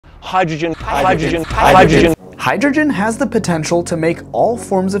Hydrogen has the potential to make all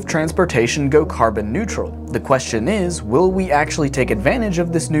forms of transportation go carbon neutral. The question is, will we actually take advantage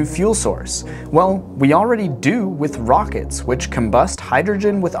of this new fuel source? Well, we already do with rockets, which combust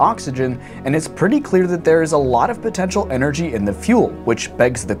hydrogen with oxygen, and it's pretty clear that there is a lot of potential energy in the fuel, which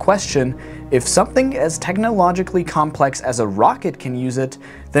begs the question, if something as technologically complex as a rocket can use it,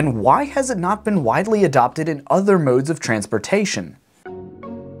 then why has it not been widely adopted in other modes of transportation?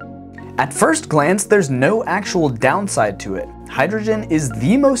 At first glance, there's no actual downside to it. Hydrogen is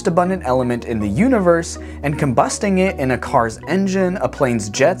the most abundant element in the universe, and combusting it in a car's engine, a plane's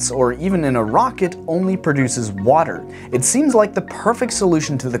jets, or even in a rocket only produces water. It seems like the perfect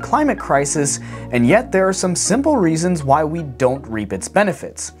solution to the climate crisis, and yet there are some simple reasons why we don't reap its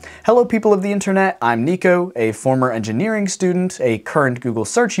benefits. Hello people of the internet, I'm Nico, a former engineering student, a current Google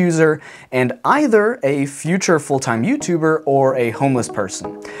search user, and either a future full-time YouTuber or a homeless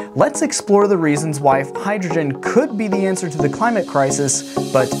person. Let's explore the reasons why hydrogen could be the answer to the climate crisis,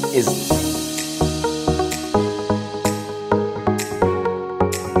 but isn't.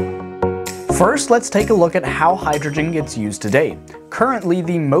 First, let's take a look at how hydrogen gets used today. Currently,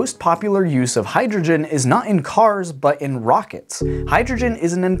 the most popular use of hydrogen is not in cars, but in rockets. Hydrogen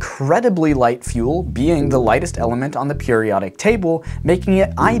is an incredibly light fuel, being the lightest element on the periodic table, making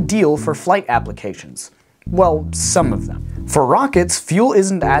it ideal for flight applications. Well, some of them. For rockets, fuel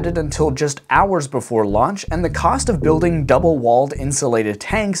isn't added until just hours before launch, and the cost of building double-walled insulated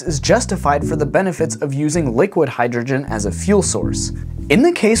tanks is justified for the benefits of using liquid hydrogen as a fuel source. In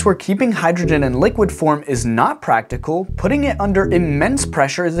the case where keeping hydrogen in liquid form is not practical, putting it under immense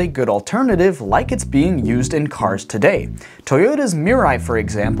pressure is a good alternative, like it's being used in cars today. Toyota's Mirai, for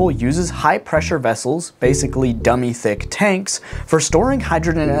example, uses high-pressure vessels, basically dummy-thick tanks, for storing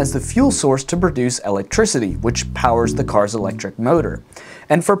hydrogen as the fuel source to produce electricity, which powers the car's electric motor.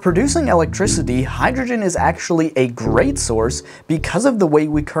 And for producing electricity, hydrogen is actually a great source because of the way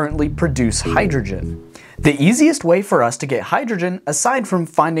we currently produce hydrogen. The easiest way for us to get hydrogen, aside from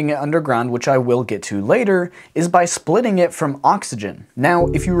finding it underground, which I will get to later, is by splitting it from oxygen. Now,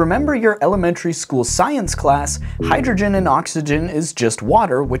 if you remember your elementary school science class, hydrogen and oxygen is just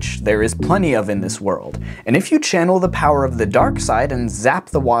water, which there is plenty of in this world. And if you channel the power of the dark side and zap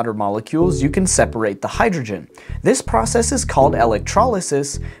the water molecules, you can separate the hydrogen. This process is called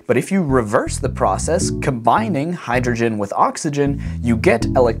electrolysis, but if you reverse the process, combining hydrogen with oxygen, you get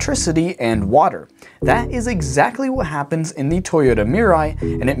electricity and water. That is exactly what happens in the Toyota Mirai,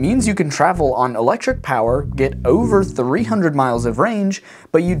 and it means you can travel on electric power, get over 300 miles of range,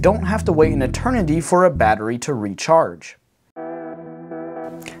 but you don't have to wait an eternity for a battery to recharge.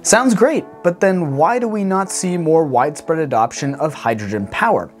 Sounds great, but then why do we not see more widespread adoption of hydrogen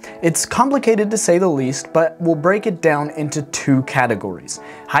power? It's complicated to say the least, but we'll break it down into two categories: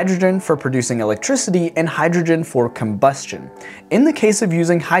 hydrogen for producing electricity and hydrogen for combustion. In the case of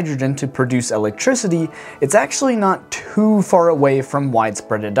using hydrogen to produce electricity, it's actually not too far away from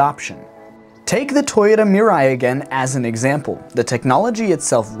widespread adoption. Take the Toyota Mirai again as an example. The technology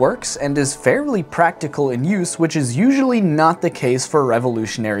itself works and is fairly practical in use, which is usually not the case for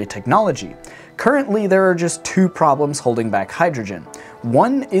revolutionary technology. Currently, there are just two problems holding back hydrogen.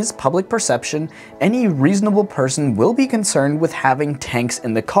 One is public perception. Any reasonable person will be concerned with having tanks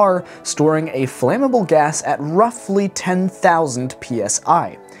in the car storing a flammable gas at roughly 10,000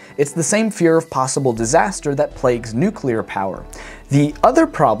 psi. It's the same fear of possible disaster that plagues nuclear power. The other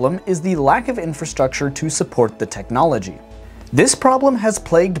problem is the lack of infrastructure to support the technology. This problem has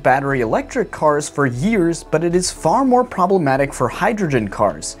plagued battery electric cars for years, but it is far more problematic for hydrogen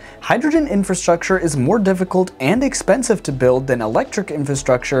cars. Hydrogen infrastructure is more difficult and expensive to build than electric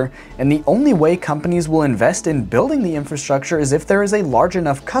infrastructure, and the only way companies will invest in building the infrastructure is if there is a large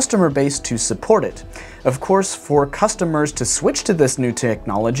enough customer base to support it. Of course, for customers to switch to this new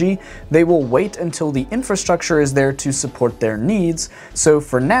technology, they will wait until the infrastructure is there to support their needs, so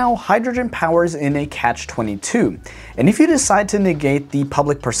for now, hydrogen power is in a catch-22. And if you decide to negate the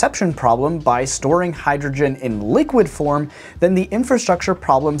public perception problem by storing hydrogen in liquid form, then the infrastructure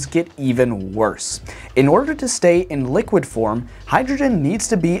problems get even worse. In order to stay in liquid form, hydrogen needs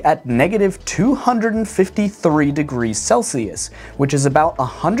to be at -253 degrees Celsius, which is about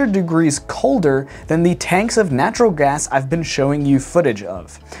 100 degrees colder than the tanks of natural gas I've been showing you footage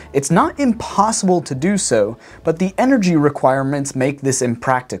of. It's not impossible to do so, but the energy requirements make this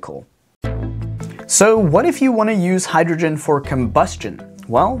impractical. So what if you want to use hydrogen for combustion?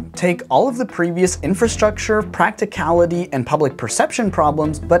 Well, take all of the previous infrastructure, practicality, and public perception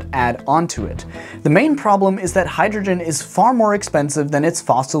problems, but add onto it. The main problem is that hydrogen is far more expensive than its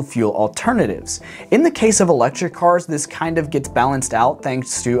fossil fuel alternatives. In the case of electric cars, this kind of gets balanced out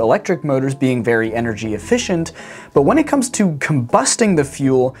thanks to electric motors being very energy efficient, but when it comes to combusting the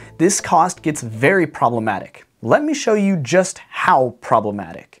fuel, this cost gets very problematic. Let me show you just how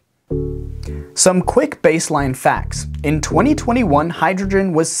problematic. Some quick baseline facts. In 2021,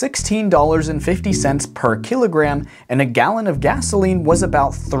 hydrogen was $16.50 per kilogram, and a gallon of gasoline was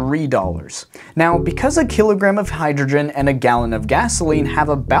about $3. Now, because a kilogram of hydrogen and a gallon of gasoline have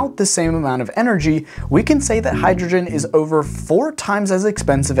about the same amount of energy, we can say that hydrogen is over 4 times as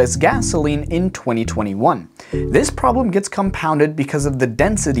expensive as gasoline in 2021. This problem gets compounded because of the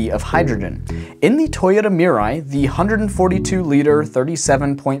density of hydrogen. In the Toyota Mirai, the 142-liter,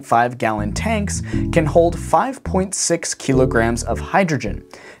 37.5-gallon tanks can hold 5.6 kilograms of hydrogen.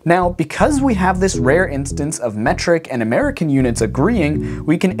 Now, because we have this rare instance of metric and American units agreeing,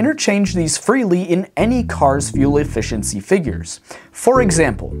 we can interchange these freely in any car's fuel efficiency figures. For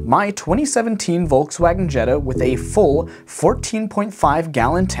example, my 2017 Volkswagen Jetta with a full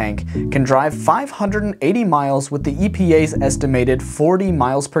 14.5-gallon tank can drive 580 miles with the EPA's estimated 40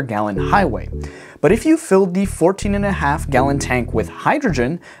 miles per gallon highway. But if you filled the 14.5-gallon tank with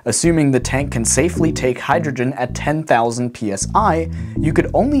hydrogen, assuming the tank can safely take hydrogen at 10,000 psi, you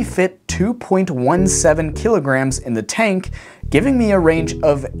could only fit 2.17 kilograms in the tank, giving me a range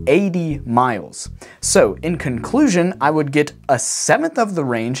of 80 miles. So, in conclusion, I would get a seventh of the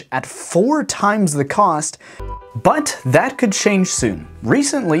range at 4 times the cost. But that could change soon.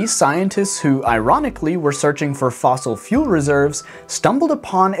 Recently, scientists who ironically were searching for fossil fuel reserves stumbled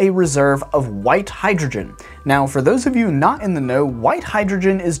upon a reserve of white hydrogen. Now, for those of you not in the know, white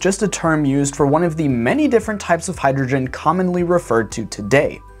hydrogen is just a term used for one of the many different types of hydrogen commonly referred to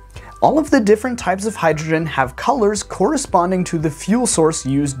today. All of the different types of hydrogen have colors corresponding to the fuel source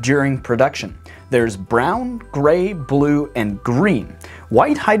used during production. There's brown, gray, blue, and green.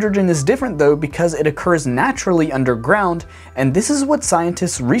 White hydrogen is different though because it occurs naturally underground, and this is what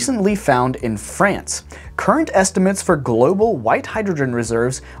scientists recently found in France. Current estimates for global white hydrogen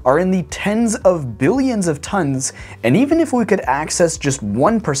reserves are in the tens of billions of tons, and even if we could access just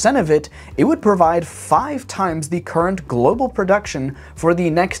 1% of it, it would provide 5 times the current global production for the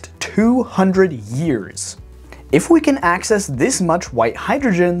next 200 years. If we can access this much white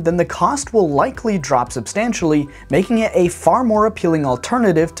hydrogen, then the cost will likely drop substantially, making it a far more appealing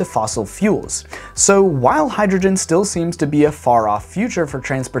alternative to fossil fuels. So while hydrogen still seems to be a far-off future for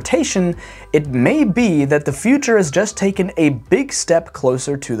transportation, it may be that the future has just taken a big step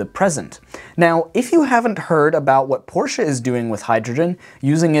closer to the present. Now, if you haven't heard about what Porsche is doing with hydrogen,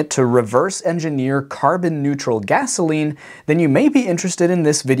 using it to reverse engineer carbon-neutral gasoline, then you may be interested in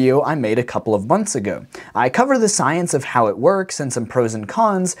this video I made a couple of months ago. I cover the science of how it works and some pros and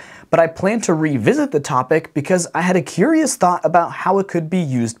cons, but I plan to revisit the topic because I had a curious thought about how it could be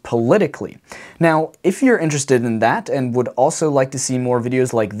used politically. Now, if you're interested in that and would also like to see more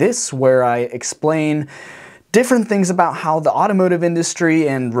videos like this where I explain different things about how the automotive industry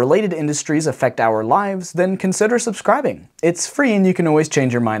and related industries affect our lives, then consider subscribing. It's free and you can always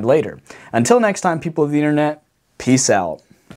change your mind later. Until next time, people of the internet, peace out.